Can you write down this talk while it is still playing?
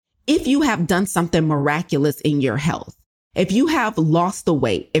if you have done something miraculous in your health, if you have lost the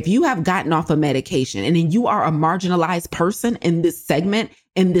weight, if you have gotten off a medication, and then you are a marginalized person in this segment,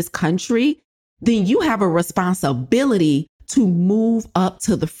 in this country, then you have a responsibility to move up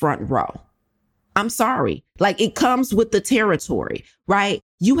to the front row. I'm sorry. Like, it comes with the territory, right?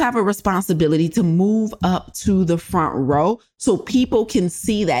 You have a responsibility to move up to the front row so people can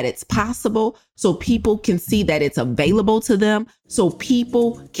see that it's possible, so people can see that it's available to them, so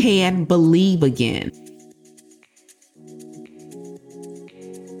people can believe again.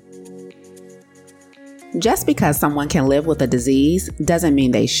 Just because someone can live with a disease doesn't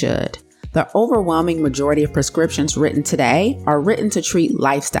mean they should. The overwhelming majority of prescriptions written today are written to treat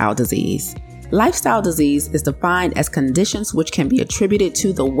lifestyle disease. Lifestyle disease is defined as conditions which can be attributed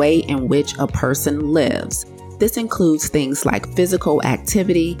to the way in which a person lives. This includes things like physical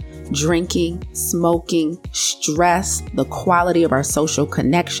activity, drinking, smoking, stress, the quality of our social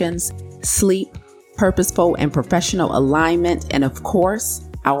connections, sleep, purposeful and professional alignment, and of course,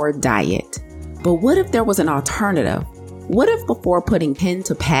 our diet. But what if there was an alternative? What if before putting pen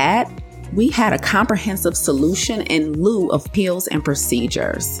to pad, we had a comprehensive solution in lieu of pills and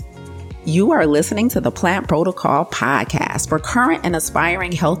procedures? You are listening to the Plant Protocol podcast for current and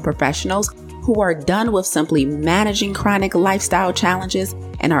aspiring health professionals who are done with simply managing chronic lifestyle challenges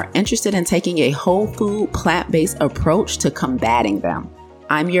and are interested in taking a whole food, plant-based approach to combating them.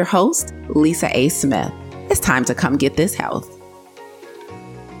 I'm your host, Lisa A. Smith. It's time to come get this health.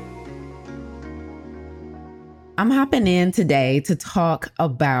 I'm hopping in today to talk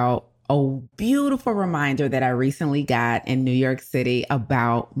about a beautiful reminder that I recently got in New York City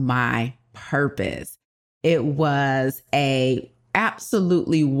about my purpose. It was a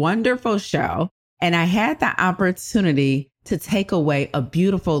absolutely wonderful show, and I had the opportunity to take away a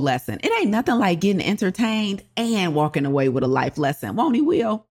beautiful lesson. It ain't nothing like getting entertained and walking away with a life lesson. Won't he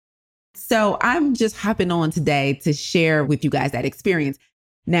will? So I'm just hopping on today to share with you guys that experience.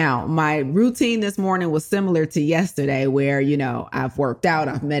 Now, my routine this morning was similar to yesterday where, I've worked out,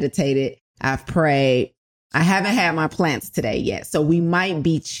 I've meditated, I've prayed. I haven't had my plants today yet. So we might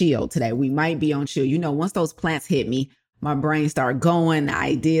be chill today. We might be on chill. Once those plants hit me, my brain start going, the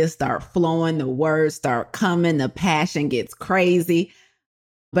ideas start flowing, the words start coming, the passion gets crazy.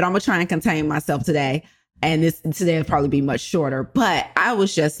 But I'm going to try and contain myself today. And today will probably be much shorter. But I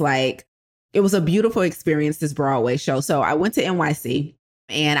was just like, it was a beautiful experience, this Broadway show. So I went to NYC.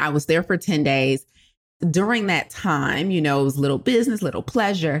 And I was there for 10 days. During that time, it was little business, little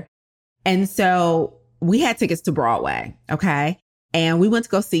pleasure. And so we had tickets to Broadway. Okay. And we went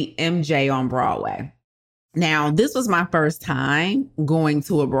to go see MJ on Broadway. Now, this was my first time going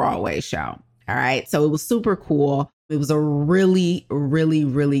to a Broadway show. All right. So it was super cool. It was a really, really,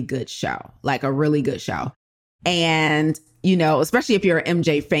 really good show, like a really good show. And, especially if you're an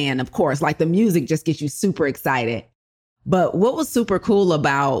MJ fan, of course, like the music just gets you super excited. But what was super cool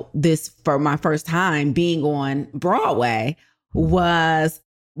about this for my first time being on Broadway was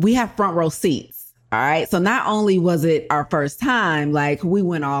we have front row seats. All right. So not only was it our first time, like we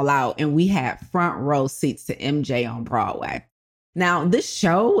went all out and we had front row seats to MJ on Broadway. Now, this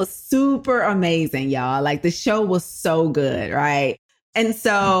show was super amazing, y'all. Like the show was so good. Right. And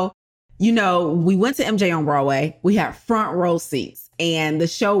so, we went to MJ on Broadway. We had front row seats and the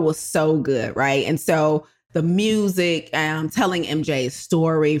show was so good. Right. And so the music, telling MJ's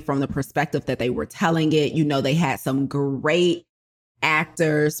story from the perspective that they were telling it. They had some great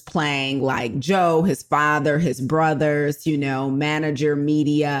actors playing like Joe, his father, his brothers, manager,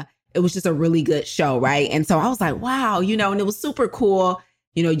 media. It was just a really good show, right? And so I was like, wow, and it was super cool.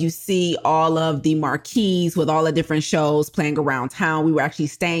 You see all of the marquees with all the different shows playing around town. We were actually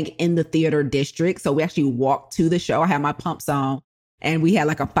staying in the theater district. So we actually walked to the show. I had my pumps on. And we had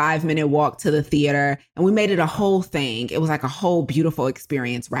like a 5-minute walk to the theater and we made it a whole thing. It was like a whole beautiful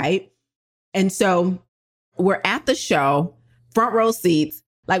experience, right? And so we're at the show, front row seats.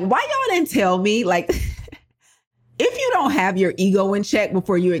 Like, why y'all didn't tell me? Like, if you don't have your ego in check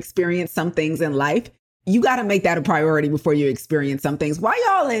before you experience some things in life, you got to make that a priority before you experience some things. Why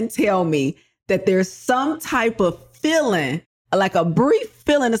y'all didn't tell me that there's some type of feeling, like a brief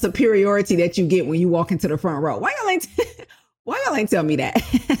feeling of superiority that you get when you walk into the front row? Why y'all ain't tell me that?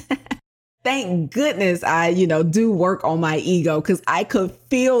 Thank goodness I, do work on my ego because I could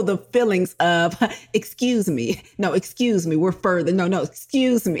feel the feelings of, excuse me. No, excuse me. We're further. No,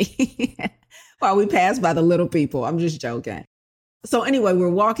 excuse me. While we pass by the little people. I'm just joking. So anyway, we're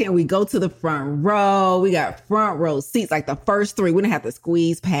walking. We go to the front row. We got front row seats, like the first 3. We didn't have to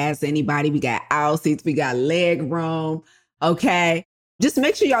squeeze past anybody. We got aisle seats. We got leg room. Okay. just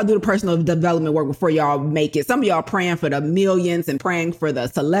make sure y'all do the personal development work before y'all make it. Some of y'all praying for the millions and praying for the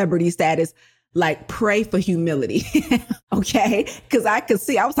celebrity status. Like, pray for humility. Okay. Cause I could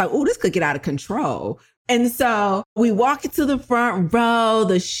see, I was like, oh, this could get out of control. And so we walk into the front row,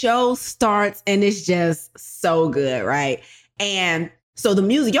 the show starts, and it's just so good. Right. And so the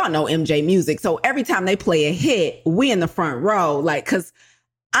music, y'all know MJ music. So every time they play a hit, we in the front row, like, cause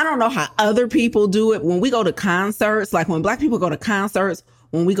I don't know how other people do it. When we go to concerts, like when Black people go to concerts,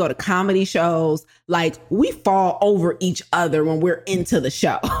 when we go to comedy shows, like we fall over each other when we're into the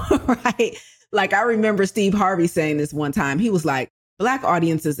show, right? Like I remember Steve Harvey saying this one time. He was like, Black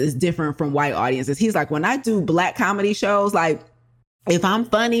audiences is different from white audiences. He's like, when I do Black comedy shows, like if I'm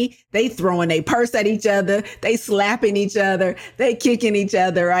funny, they throwing their purse at each other, they slapping each other, they kicking each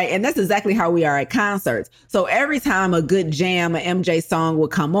other, right? And that's exactly how we are at concerts. So every time a good jam, an MJ song would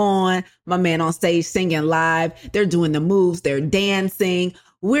come on, my man on stage singing live, they're doing the moves, they're dancing.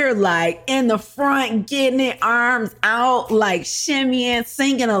 We're like in the front, getting it, arms out, like shimmying,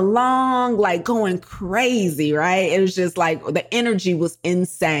 singing along, like going crazy, right? It was just like the energy was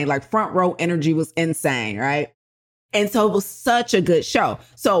insane, like front row energy was insane, right? And so it was such a good show.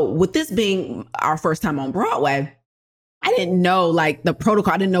 So with this being our first time on Broadway, I didn't know like the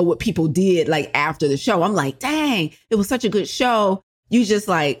protocol. I didn't know what people did like after the show. I'm like, dang, it was such a good show. You just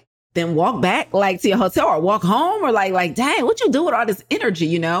like then walk back like to your hotel or walk home or like, dang, what you do with all this energy,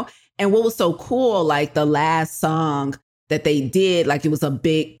 you know? And what was so cool, like the last song that they did, like it was a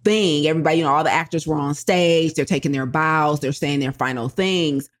big thing. Everybody, you know, all the actors were on stage. They're taking their bows. They're saying their final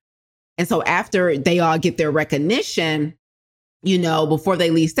things. And so after they all get their recognition, you know, before they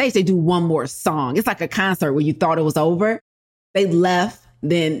leave stage, they do one more song. It's like a concert where you thought it was over. They left.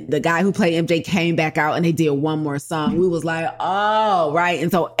 Then the guy who played MJ came back out and they did one more song. We was like, oh, right.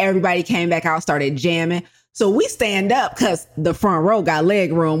 And so everybody came back out, started jamming. So we stand up because the front row got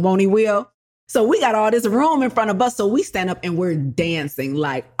leg room, won't he, Will? So we got all this room in front of us. So we stand up and we're dancing,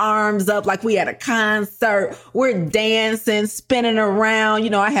 like arms up, like we at a concert. We're dancing, spinning around. You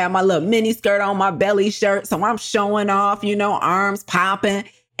know, I had my little mini skirt on, my belly shirt. So I'm showing off, you know, arms popping.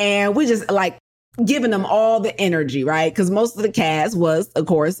 And we just like giving them all the energy, right? Because most of the cast was, of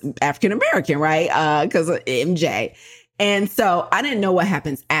course, African-American, right? Because of MJ. And so I didn't know what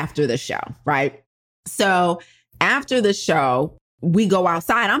happens after the show, right? So after the show, we go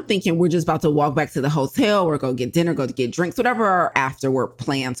outside. I'm thinking we're just about to walk back to the hotel or go get dinner, go to get drinks, whatever our afterward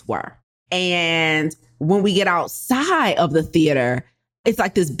plans were. And when we get outside of the theater, it's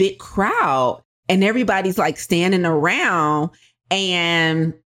like this big crowd and everybody's like standing around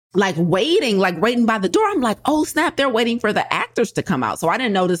and like waiting by the door. I'm like, oh snap, they're waiting for the actors to come out. So I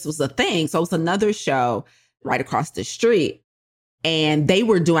didn't know this was a thing. So it's another show right across the street. And they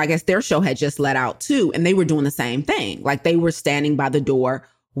were doing, I guess their show had just let out too. And they were doing the same thing. Like they were standing by the door,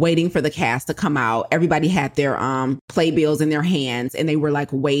 waiting for the cast to come out. Everybody had their playbills in their hands and they were like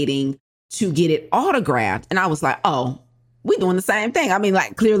waiting to get it autographed. And I was like, oh, we doing the same thing. I mean,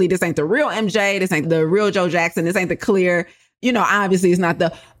 like clearly this ain't the real MJ. This ain't the real Joe Jackson. This ain't the clear, you know, obviously it's not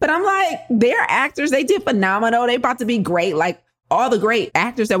but I'm like, they're actors. They did phenomenal. They about to be great. Like, all the great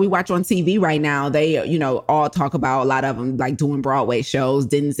actors that we watch on TV right now, they, you know, all talk about a lot of them like doing Broadway shows,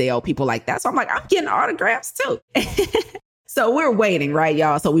 Denzel, people like that. So I'm like, I'm getting autographs too. So we're waiting, right,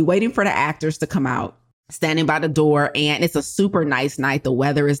 y'all? So we're waiting for the actors to come out, standing by the door. And it's a super nice night. The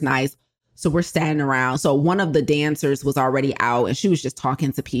weather is nice. So we're standing around. So one of the dancers was already out and she was just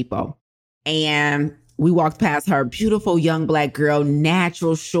talking to people. And we walked past her, beautiful young Black girl,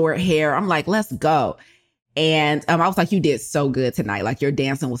 natural short hair. I'm like, let's go. And I was like, you did so good tonight. Like your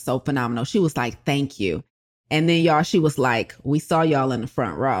dancing was so phenomenal. She was like, thank you. And then y'all, she was like, we saw y'all in the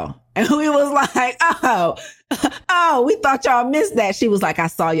front row. And we was like, oh, we thought y'all missed that. She was like, I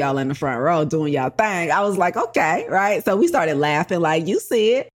saw y'all in the front row doing y'all thing. I was like, okay, right. So we started laughing like, you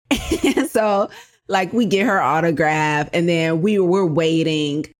see it. And so like we get her autograph and then we were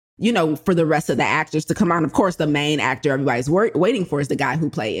waiting, you know, for the rest of the actors to come out. Of course, the main actor everybody's waiting for is the guy who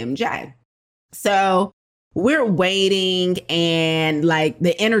played MJ. So we're waiting and like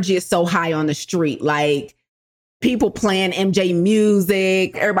the energy is so high on the street, like people playing MJ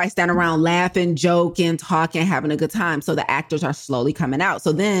music, everybody standing around laughing, joking, talking, having a good time. So the actors are slowly coming out.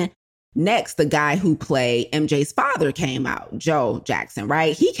 So then next, the guy who played MJ's father came out, Joe Jackson,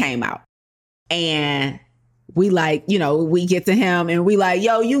 right? He came out and we like, you know, we get to him and we like,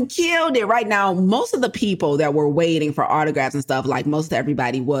 yo, you killed it right now. Most of the people that were waiting for autographs and stuff, like most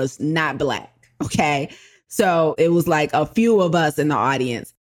everybody was not Black. Okay. So it was like a few of us in the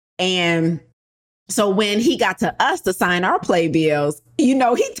audience. And so when he got to us to sign our playbills, you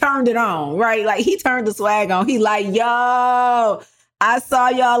know, he turned it on, right? Like he turned the swag on. He like, yo, I saw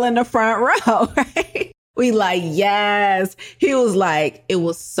y'all in the front row, right? We like, yes. He was like, it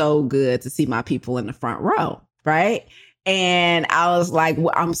was so good to see my people in the front row, right? And I was like,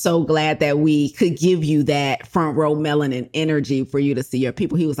 well, I'm so glad that we could give you that front row melanin energy for you to see your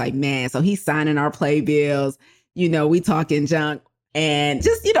people. He was like, man, so he's signing our playbills, we talking junk and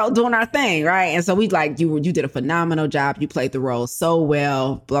just, doing our thing, right? And so we like, you did a phenomenal job. You played the role so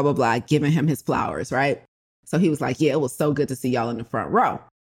well, blah, blah, blah, giving him his flowers, right? So he was like, yeah, it was so good to see y'all in the front row.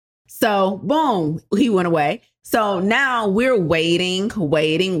 So boom, he went away. So now we're waiting.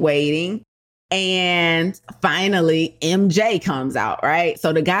 And finally, MJ comes out, right?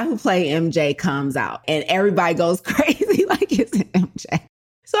 So the guy who played MJ comes out and everybody goes crazy like it's MJ.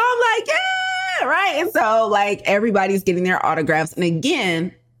 So I'm like, yeah, right? And so like everybody's getting their autographs. And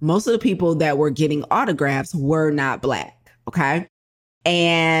again, most of the people that were getting autographs were not Black, okay?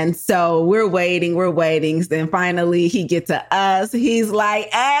 And so we're waiting. Then finally he gets to us. He's like,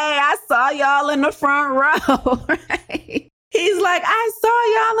 hey, I saw y'all in the front row, right? He's like, I saw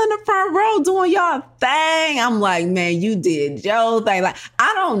y'all in the front row doing y'all thing. I'm like, man, you did your thing. Like,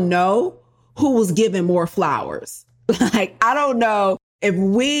 I don't know who was giving more flowers. Like, I don't know if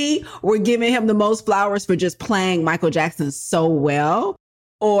we were giving him the most flowers for just playing Michael Jackson so well,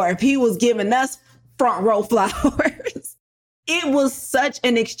 or if he was giving us front row flowers. It was such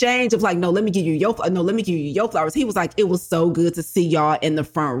an exchange of like, no, let me give you your flowers. He was like, it was so good to see y'all in the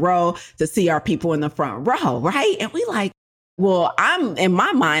front row, to see our people in the front row, right? And we like, well, in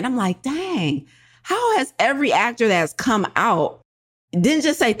my mind, I'm like, dang, how has every actor that's come out didn't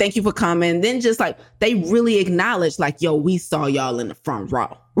just say thank you for coming, then just like they really acknowledge like, yo, we saw y'all in the front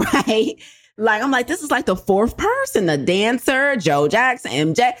row, right? Like, I'm like, this is like the fourth person, the dancer, Joe Jackson,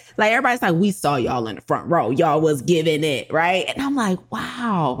 MJ. Like, everybody's like, we saw y'all in the front row. Y'all was giving it, right? And I'm like,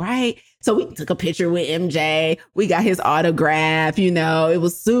 wow, right? So we took a picture with MJ. We got his autograph, it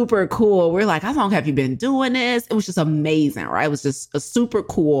was super cool. We're like, how long have you been doing this? It was just amazing, right? It was just a super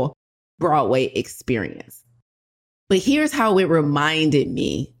cool Broadway experience. But here's how it reminded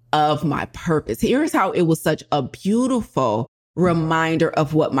me of my purpose. Here's how it was such a beautiful reminder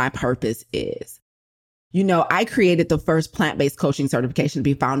of what my purpose is. I created the first plant-based coaching certification to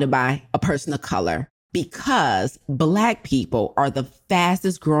be founded by a person of color because Black people are the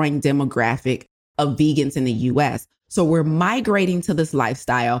fastest growing demographic of vegans in the US. So we're migrating to this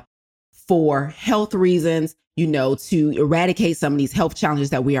lifestyle for health reasons, to eradicate some of these health challenges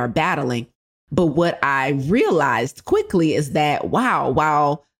that we are battling. But what I realized quickly is that, wow,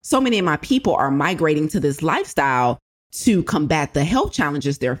 while so many of my people are migrating to this lifestyle to combat the health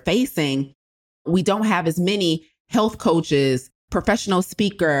challenges they're facing, we don't have as many health coaches, professional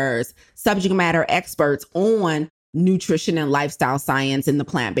speakers, subject matter experts on nutrition and lifestyle science in the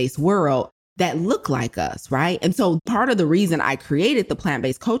plant-based world that look like us, right? And so part of the reason I created the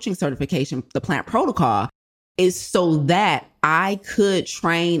plant-based coaching certification, the plant protocol, is so that I could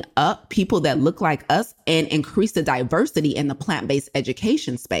train up people that look like us and increase the diversity in the plant-based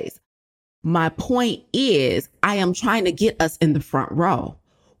education space. My point is, I am trying to get us in the front row.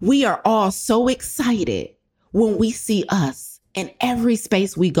 We are all so excited when we see us in every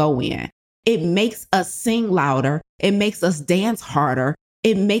space we go in. It makes us sing louder. It makes us dance harder.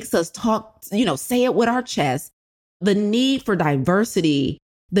 It makes us talk, say it with our chest. The need for diversity,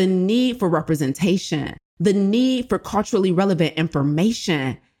 the need for representation, the need for culturally relevant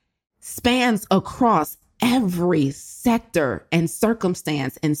information spans across every sector and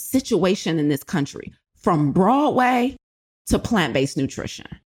circumstance and situation in this country, from Broadway to plant-based nutrition.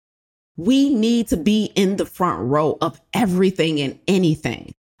 We need to be in the front row of everything and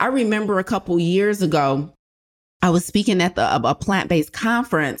anything. I remember a couple years ago, I was speaking at a plant-based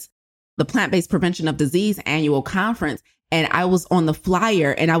conference, the Plant-Based Prevention of Disease annual conference, and I was on the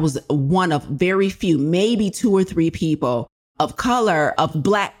flyer, and I was one of very few, maybe 2 or 3 people of color, of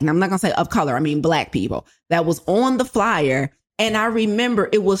Black, and I'm not going to say of color, I mean Black people, that was on the flyer. And I remember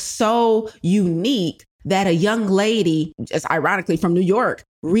it was so unique that a young lady, just ironically from New York,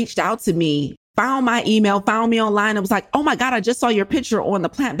 reached out to me, found my email, found me online, and was like, oh my God, I just saw your picture on the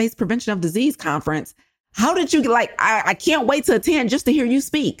Plant-Based Prevention of Disease conference. How did you, I can't wait to attend just to hear you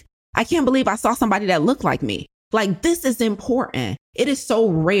speak. I can't believe I saw somebody that looked like me. Like, this is important. It is so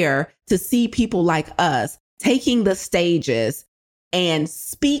rare to see people like us taking the stages and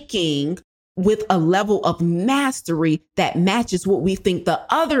speaking with a level of mastery that matches what we think the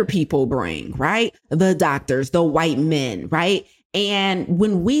other people bring, right? The doctors, the white men, right? And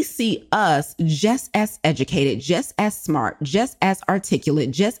when we see us just as educated, just as smart, just as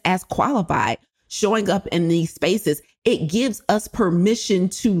articulate, just as qualified, showing up in these spaces, it gives us permission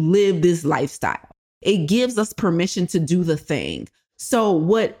to live this lifestyle. It gives us permission to do the thing. So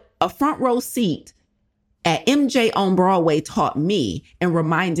what a front row seat at MJ on Broadway taught me and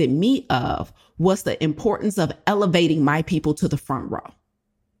reminded me of was the importance of elevating my people to the front row.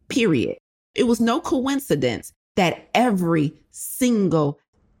 Period. It was no coincidence that every single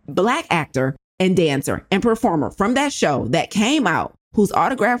Black actor and dancer and performer from that show that came out, whose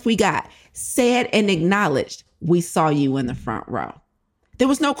autograph we got, said and acknowledged, we saw you in the front row. There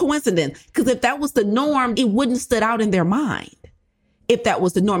was no coincidence, because if that was the norm, it wouldn't stood out in their mind. If that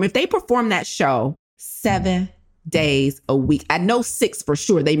was the norm, if they performed that show 7 days a week, I know 6 for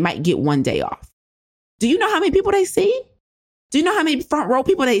sure, they might get 1 day off. Do you know how many people they see? Do you know how many front row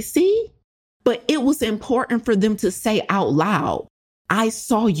people they see? But it was important for them to say out loud, I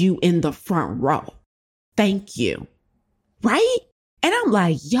saw you in the front row. Thank you. Right? And I'm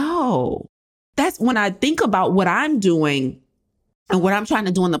like, yo, that's when I think about what I'm doing and what I'm trying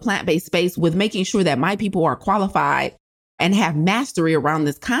to do in the plant-based space with making sure that my people are qualified and have mastery around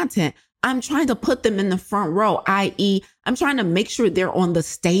this content. I'm trying to put them in the front row, i.e., I'm trying to make sure they're on the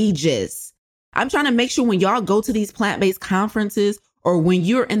stages. I'm trying to make sure when y'all go to these plant-based conferences or when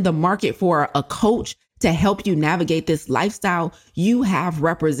you're in the market for a coach to help you navigate this lifestyle, you have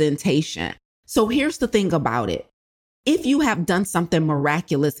representation. So here's the thing about it. If you have done something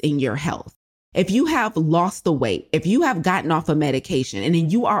miraculous in your health, if you have lost the weight, if you have gotten off a medication, and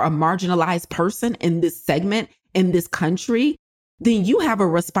then you are a marginalized person in this segment, in this country, then you have a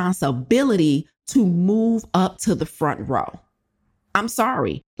responsibility to move up to the front row. I'm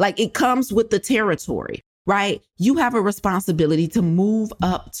sorry. Like, it comes with the territory, right? You have a responsibility to move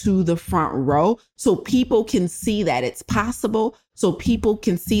up to the front row so people can see that it's possible, so people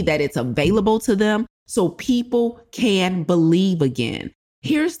can see that it's available to them, so people can believe again.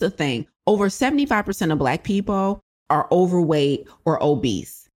 Here's the thing. Over 75% of Black people are overweight or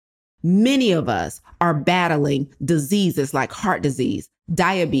obese. Many of us are battling diseases like heart disease,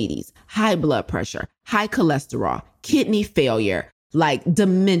 diabetes, high blood pressure, high cholesterol, kidney failure, like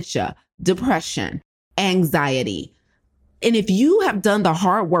dementia, depression, anxiety. And if you have done the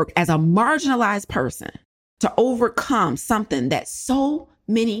hard work as a marginalized person to overcome something that so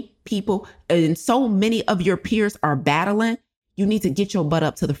many people and so many of your peers are battling, you need to get your butt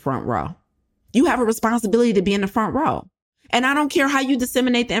up to the front row. You have a responsibility to be in the front row. And I don't care how you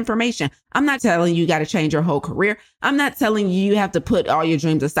disseminate the information. I'm not telling you got to change your whole career. I'm not telling you have to put all your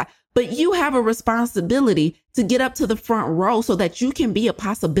dreams aside, but you have a responsibility to get up to the front row so that you can be a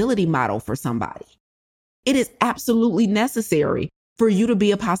possibility model for somebody. It is absolutely necessary for you to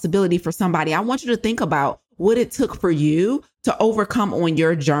be a possibility for somebody. I want you to think about what it took for you to overcome on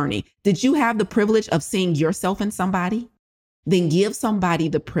your journey. Did you have the privilege of seeing yourself in somebody? Then give somebody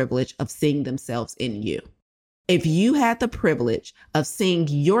the privilege of seeing themselves in you. If you had the privilege of seeing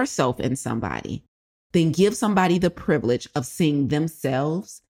yourself in somebody, then give somebody the privilege of seeing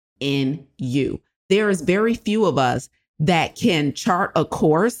themselves in you. There is very few of us that can chart a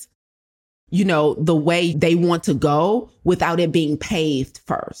course, the way they want to go without it being paved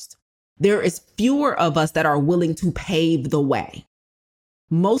first. There is fewer of us that are willing to pave the way.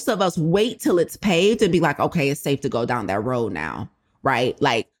 Most of us wait till it's paved and be like, okay, it's safe to go down that road now, right?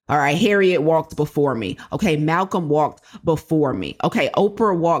 Like, all right, Harriet walked before me. Okay, Malcolm walked before me. Okay,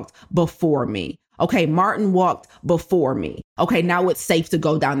 Oprah walked before me. Okay, Martin walked before me. Okay, now it's safe to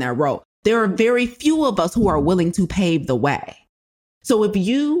go down that road. There are very few of us who are willing to pave the way. So if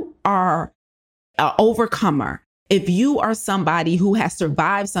you are an overcomer, if you are somebody who has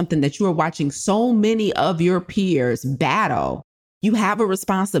survived something that you are watching so many of your peers battle, you have a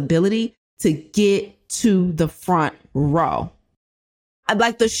responsibility to get to the front row.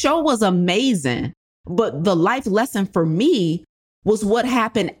 Like, the show was amazing, but the life lesson for me was what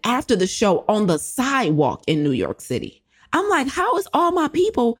happened after the show on the sidewalk in New York City. I'm like, how is all my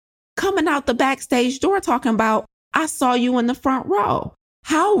people coming out the backstage door talking about, I saw you in the front row?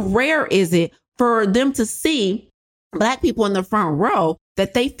 How rare is it for them to see Black people in the front row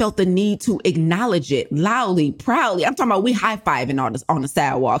that they felt the need to acknowledge it loudly, proudly? I'm talking about we high-fiving on the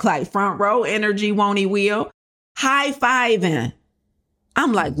sidewalk, like front row energy, won't he will? High-fiving.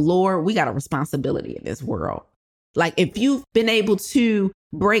 I'm like, Lord, we got a responsibility in this world. Like, if you've been able to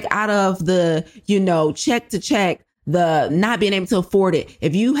break out of the, check to check, the not being able to afford it,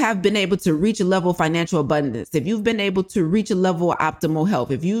 if you have been able to reach a level of financial abundance, if you've been able to reach a level of optimal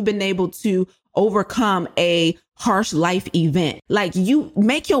health, if you've been able to overcome a harsh life event, like, you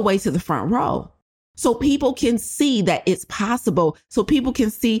make your way to the front row so people can see that it's possible, so people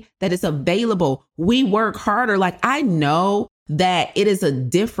can see that it's available. We work harder. Like, I know that it is a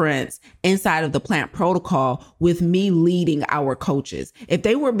difference inside of the plant protocol with me leading our coaches. If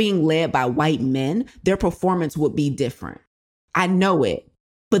they were being led by white men, their performance would be different. I know it.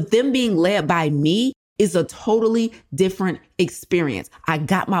 But them being led by me is a totally different experience. I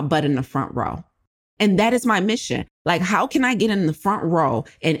got my butt in the front row. And that is my mission. Like, how can I get in the front row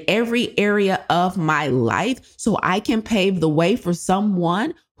in every area of my life so I can pave the way for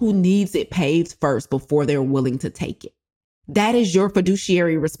someone who needs it paved first before they're willing to take it? That is your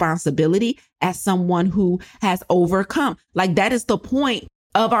fiduciary responsibility as someone who has overcome. Like, that is the point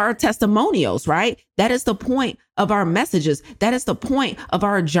of our testimonials, right? That is the point of our messages. That is the point of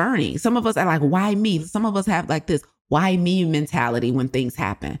our journey. Some of us are like, why me? Some of us have like this why me mentality when things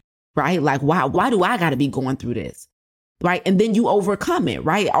happen, right? Like, why do I got to be going through this? Right. And then you overcome it,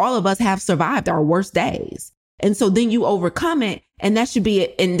 right? All of us have survived our worst days. And so then you overcome it. And that should be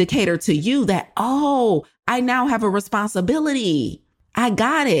an indicator to you that, oh, I now have a responsibility. I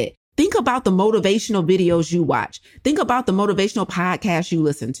got it. Think about the motivational videos you watch. Think about the motivational podcasts you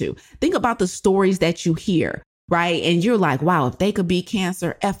listen to. Think about the stories that you hear, right? And you're like, wow, if they could beat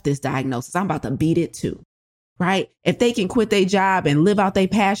cancer, F this diagnosis, I'm about to beat it too, right? If they can quit their job and live out their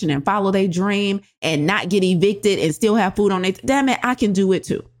passion and follow their dream and not get evicted and still have food on their, damn it, I can do it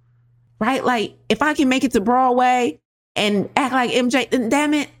too, right? Like, if I can make it to Broadway and act like MJ, then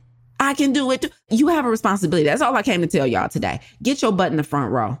damn it, I can do it too. You have a responsibility. That's all I came to tell y'all today. Get your butt in the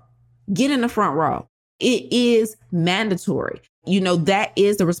front row. Get in the front row. It is mandatory. You know, that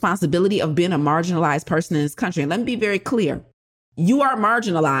is the responsibility of being a marginalized person in this country. And let me be very clear. You are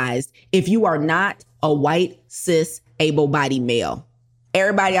marginalized if you are not a white, cis, able-bodied male.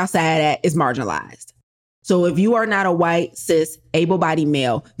 Everybody outside of that is marginalized. So if you are not a white, cis, able-bodied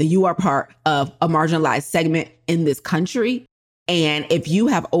male, then you are part of a marginalized segment in this country. And if you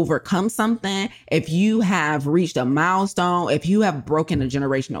have overcome something, if you have reached a milestone, if you have broken a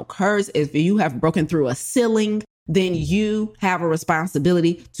generational curse, if you have broken through a ceiling, then you have a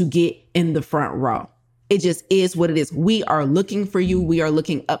responsibility to get in the front row. It just is what it is. We are looking for you. We are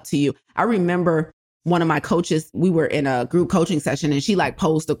looking up to you. I remember one of my coaches, we were in a group coaching session and she like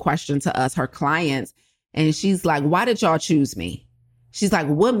posed a question to us, her clients. And she's like, why did y'all choose me? She's like,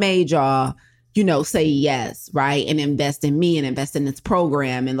 what made y'all say yes, right? And invest in me and invest in this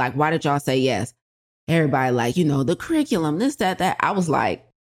program. And like, why did y'all say yes? Everybody like, the curriculum, this, that. I was like,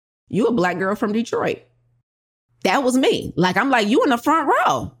 you a Black girl from Detroit. That was me. Like, I'm like, you in the front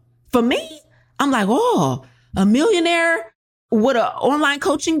row. For me, I'm like, oh, a millionaire with an online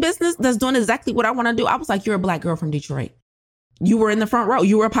coaching business that's doing exactly what I want to do. I was like, you're a Black girl from Detroit. You were in the front row.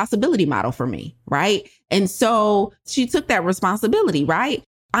 You were a possibility model for me, right? And so she took that responsibility, right?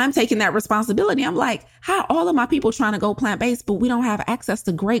 I'm taking that responsibility. I'm like, how all of my people trying to go plant-based, but we don't have access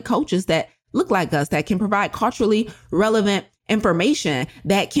to great coaches that look like us, that can provide culturally relevant information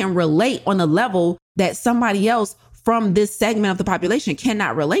that can relate on a level that somebody else from this segment of the population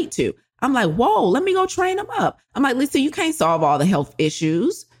cannot relate to. I'm like, whoa, let me go train them up. I'm like, Lisa, you can't solve all the health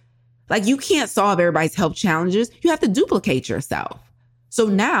issues. Like, you can't solve everybody's health challenges. You have to duplicate yourself. So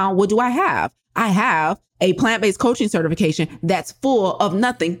now what do I have? I have a plant-based coaching certification that's full of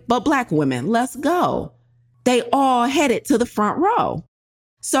nothing but Black women. Let's go. They all headed to the front row.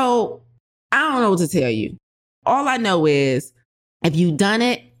 So I don't know what to tell you. All I know is if you've done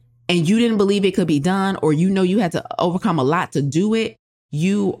it and you didn't believe it could be done, or you had to overcome a lot to do it,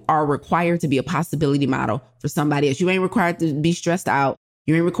 you are required to be a possibility model for somebody else. You ain't required to be stressed out.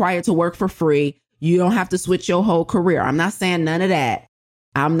 You ain't required to work for free. You don't have to switch your whole career. I'm not saying none of that.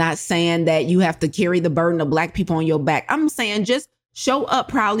 I'm not saying that you have to carry the burden of Black people on your back. I'm saying just show up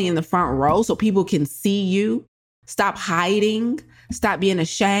proudly in the front row so people can see you. Stop hiding. Stop being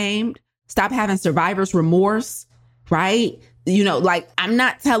ashamed. Stop having survivor's remorse, right? I'm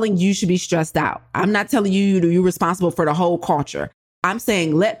not telling you should be stressed out. I'm not telling you're responsible for the whole culture. I'm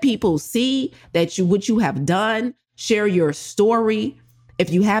saying let people see that what you have done, share your story.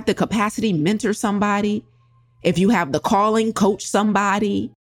 If you have the capacity, mentor somebody. If you have the calling, coach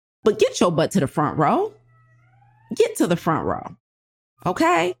somebody, but get your butt to the front row. Get to the front row.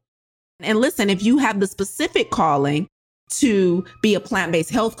 Okay. And listen, if you have the specific calling to be a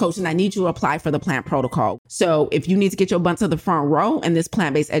plant-based health coach, then I need you to apply for the plant protocol. So if you need to get your butt to the front row in this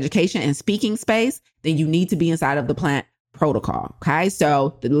plant-based education and speaking space, then you need to be inside of the plant protocol. Okay.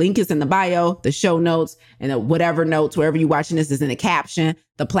 So the link is in the bio, the show notes, and whatever notes, wherever you're watching this is in the caption,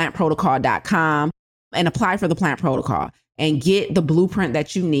 theplantprotocol.com. And apply for the plant protocol and get the blueprint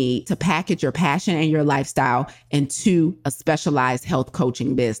that you need to package your passion and your lifestyle into a specialized health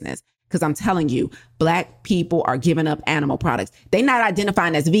coaching business. Because I'm telling you, Black people are giving up animal products. They're not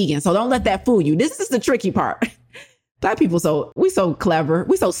identifying as vegan. So don't let that fool you. This is the tricky part. Black people, we so clever.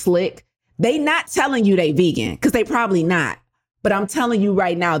 We so slick. They not telling you they vegan because they probably not. But I'm telling you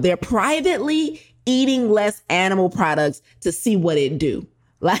right now, they're privately eating less animal products to see what it do.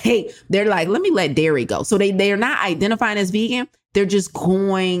 Like, they're like, let me let dairy go. So they're not identifying as vegan. They're just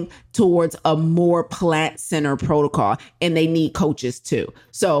going towards a more plant-centered protocol, and they need coaches too.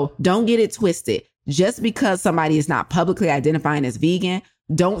 So don't get it twisted. Just because somebody is not publicly identifying as vegan,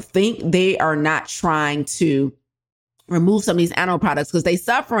 don't think they are not trying to remove some of these animal products, because they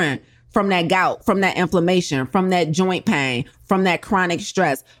suffering from that gout, from that inflammation, from that joint pain, from that chronic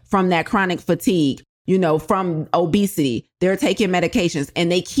stress, from that chronic fatigue, from obesity. They're taking medications,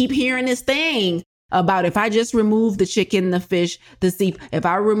 and they keep hearing this thing about, if I just remove the chicken, the fish, the seafood, if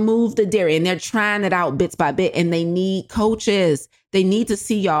I remove the dairy, and they're trying it out bits by bit, and they need coaches. They need to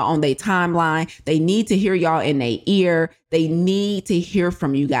see y'all on their timeline. They need to hear y'all in their ear. They need to hear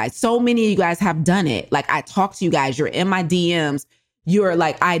from you guys. So many of you guys have done it. Like, I talk to you guys, you're in my DMs. You're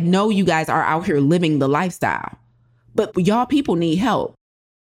like, I know you guys are out here living the lifestyle, but y'all people need help.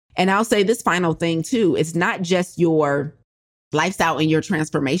 And I'll say this final thing too. It's not just your lifestyle and your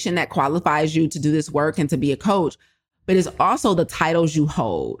transformation that qualifies you to do this work and to be a coach, but it's also the titles you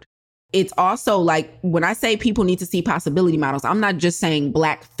hold. It's also like, when I say people need to see possibility models, I'm not just saying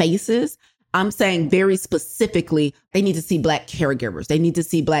Black faces. I'm saying very specifically, they need to see Black caregivers. They need to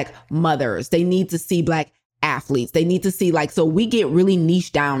see Black mothers. They need to see Black athletes. They need to see, so we get really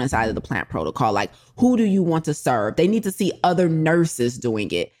niche down inside of the plant protocol. Like, who do you want to serve? They need to see other nurses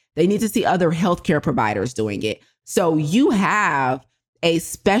doing it. They need to see other healthcare providers doing it. So you have a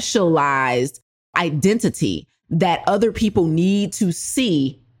specialized identity that other people need to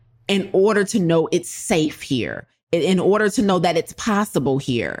see in order to know it's safe here, in order to know that it's possible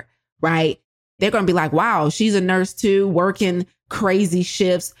here, right? They're going to be like, wow, she's a nurse too, working crazy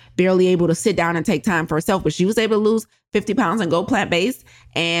shifts, barely able to sit down and take time for herself, but she was able to lose 50 pounds and go plant-based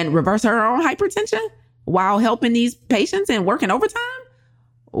and reverse her own hypertension while helping these patients and working overtime.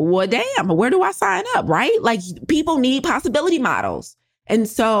 Well, damn, where do I sign up, right? Like, people need possibility models. And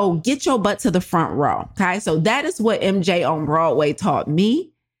so get your butt to the front row, okay? So that is what MJ on Broadway taught me.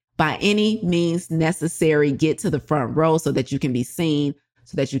 By any means necessary, get to the front row so that you can be seen,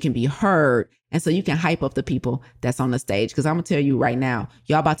 so that you can be heard, and so you can hype up the people that's on the stage. Because I'm going to tell you right now,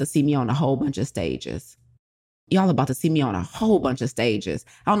 y'all about to see me on a whole bunch of stages. Y'all about to see me on a whole bunch of stages.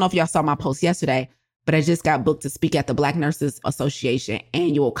 I don't know if y'all saw my post yesterday, but I just got booked to speak at the Black Nurses Association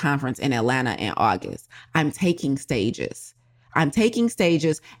annual conference in Atlanta in August. I'm taking stages. I'm taking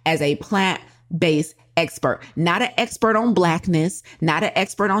stages as a plant-based expert, not an expert on Blackness, not an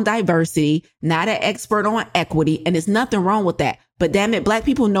expert on diversity, not an expert on equity. And there's nothing wrong with that. But damn it, Black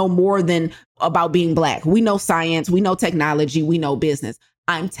people know more than about being Black. We know science, we know technology, we know business.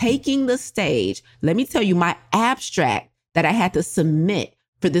 I'm taking the stage. Let me tell you, my abstract that I had to submit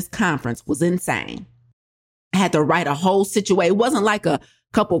for this conference was insane. I had to write a whole situation. It wasn't like a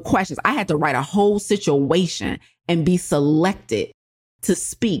couple questions. I had to write a whole situation and be selected to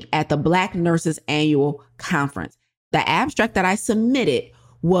speak at the Black Nurses Annual Conference. The abstract that I submitted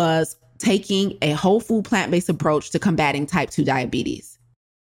was taking a whole food plant-based approach to combating type 2 diabetes.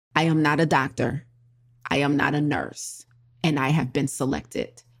 I am not a doctor. I am not a nurse. And I have been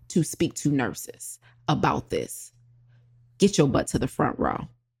selected to speak to nurses about this. Get your butt to the front row.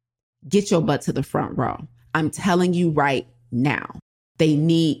 Get your butt to the front row. I'm telling you right now, they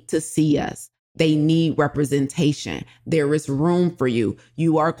need to see us. They need representation. There is room for you.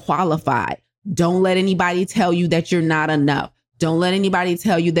 You are qualified. Don't let anybody tell you that you're not enough. Don't let anybody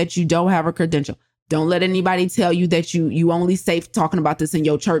tell you that you don't have a credential. Don't let anybody tell you that you only safe talking about this in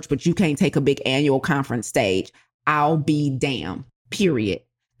your church, but you can't take a big annual conference stage. I'll be damned, period.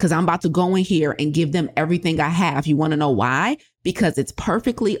 Because I'm about to go in here and give them everything I have. You want to know why? Because it's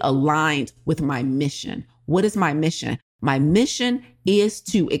perfectly aligned with my mission. What is my mission? My mission is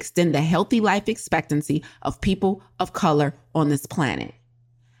to extend the healthy life expectancy of people of color on this planet.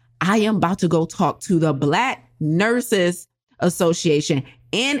 I am about to go talk to the Black Nurses Association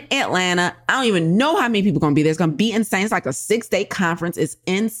in Atlanta. I don't even know how many people are going to be there. It's going to be insane. It's like a 6-day conference. It's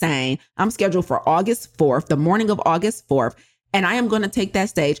insane. I'm scheduled for August 4th, the morning of August 4th. And I am going to take that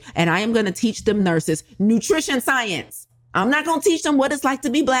stage and I am going to teach them nurses nutrition science. I'm not going to teach them what it's like to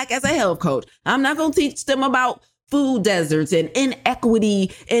be Black as a health coach. I'm not going to teach them about food deserts and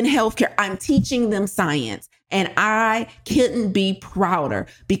inequity in healthcare. I'm teaching them science. And I couldn't be prouder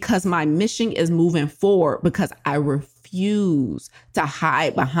because my mission is moving forward, because I refuse to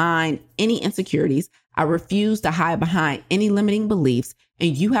hide behind any insecurities. I refuse to hide behind any limiting beliefs.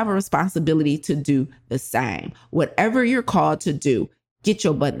 And you have a responsibility to do the same. Whatever you're called to do, get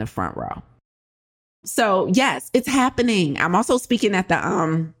your butt in the front row. So yes, it's happening. I'm also speaking at the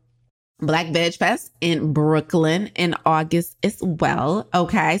Black Veg Fest in Brooklyn in August as well.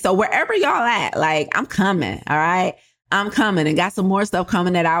 Okay. So wherever y'all at, like, I'm coming. All right. I'm coming and got some more stuff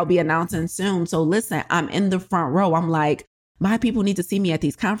coming that I'll be announcing soon. So listen, I'm in the front row. I'm like, my people need to see me at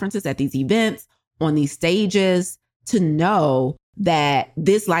these conferences, at these events, on these stages to know that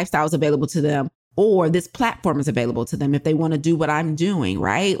this lifestyle is available to them or this platform is available to them if they want to do what I'm doing,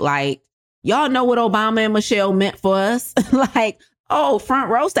 right? Like, y'all know what Obama and Michelle meant for us. Like, oh, front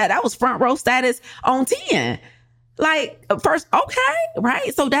row status. That was front row status on 10. Like, first, okay,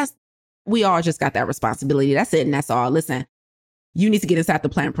 right? So we all just got that responsibility. That's it. And that's all. Listen, you need to get inside the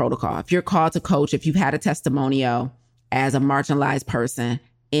plant protocol. If you're called to coach, if you've had a testimonial as a marginalized person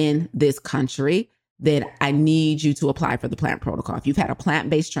in this country, then I need you to apply for the plant protocol. If you've had a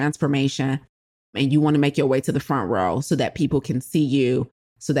plant-based transformation and you want to make your way to the front row so that people can see you,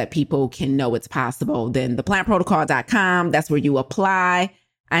 so that people can know it's possible, then theplantprotocol.com, that's where you apply.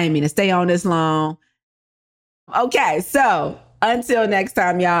 I didn't mean to stay on this long. Okay, so until next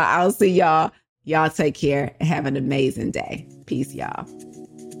time, y'all, I'll see y'all. Y'all take care and have an amazing day. Peace, y'all.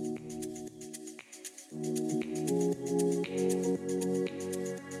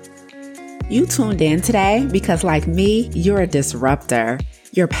 You tuned in today because, like me, you're a disruptor.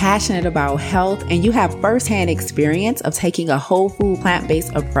 You're passionate about health and you have firsthand experience of taking a whole food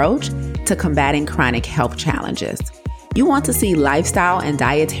plant-based approach to combating chronic health challenges. You want to see lifestyle and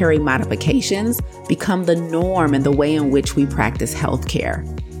dietary modifications become the norm in the way in which we practice healthcare.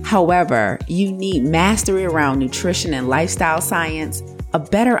 However, you need mastery around nutrition and lifestyle science, a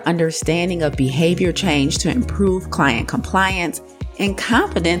better understanding of behavior change to improve client compliance, and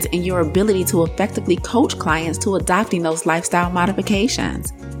confidence in your ability to effectively coach clients to adopting those lifestyle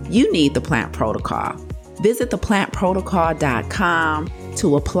modifications. You need the Plant Protocol. Visit theplantprotocol.com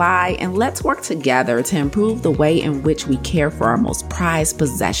to apply, and let's work together to improve the way in which we care for our most prized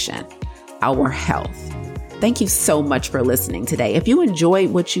possession, our health. Thank you so much for listening today. If you enjoyed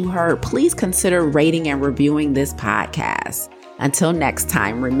what you heard, please consider rating and reviewing this podcast. Until next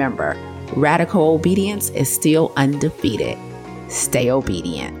time, remember, radical obedience is still undefeated. Stay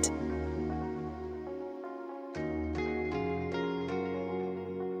obedient.